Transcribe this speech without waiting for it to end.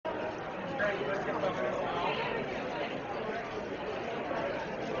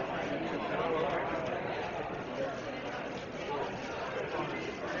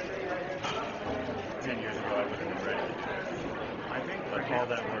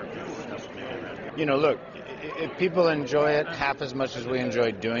You know, look, if people enjoy it half as much as we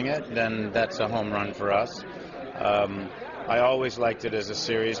enjoy doing it, then that's a home run for us. I always liked it as a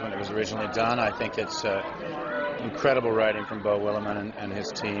series when it was originally done. I think it's incredible writing from Beau Willimon and his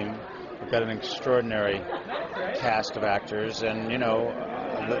team. We've got an extraordinary cast of actors, and you know,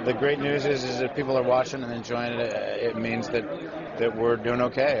 the great news is that people are watching and enjoying it. It means that we're doing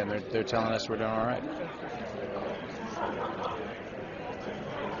okay, and they're telling us we're doing all right.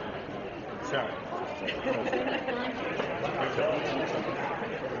 Sorry.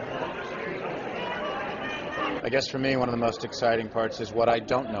 I guess for me, one of the most exciting parts is what I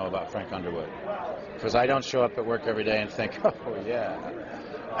don't know about Frank Underwood. Because I don't show up at work every day and think, oh yeah,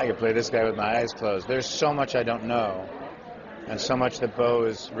 I could play this guy with my eyes closed. There's so much I don't know, and so much that Beau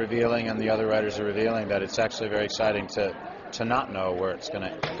is revealing and the other writers are revealing, that it's actually very exciting to not know where it's going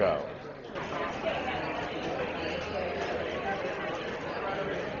to go.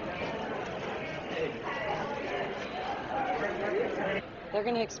 They're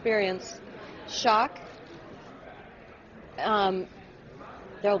going to experience shock.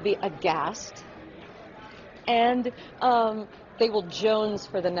 They'll be aghast, and they will Jones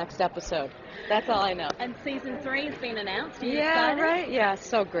for the next episode. That's all I know. And season 3 has been announced. Are you Yeah, excited? right? Yeah,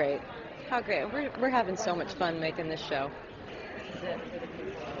 so great. How great. We're having so much fun making this show. When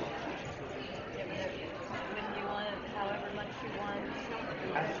you want it, however much you want.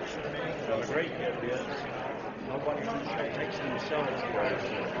 Great, yes. Nobody takes themselves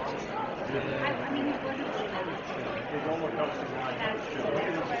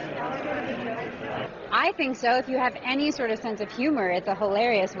I think so. If you have any sort of sense of humor, it's a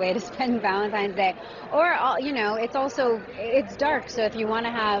hilarious way to spend Valentine's Day. Or, you know, it's dark, so if you want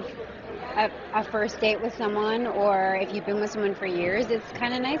to have a first date with someone, or if you've been with someone for years, it's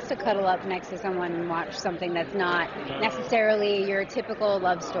kind of nice to cuddle up next to someone and watch something that's not necessarily your typical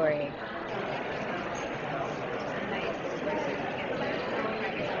love story.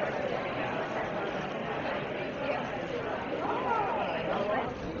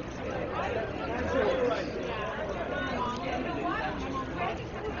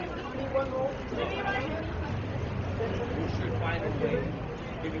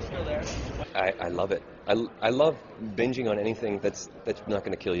 I love it. I love binging on anything that's not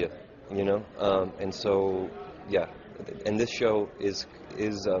going to kill you, you know. And so, yeah. And this show is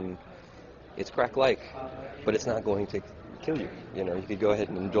it's crack-like, but it's not going to kill you. You know, you could go ahead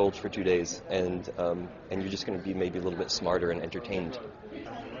and indulge for 2 days, and you're just going to be maybe a little bit smarter and entertained.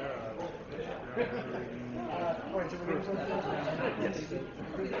 Yes.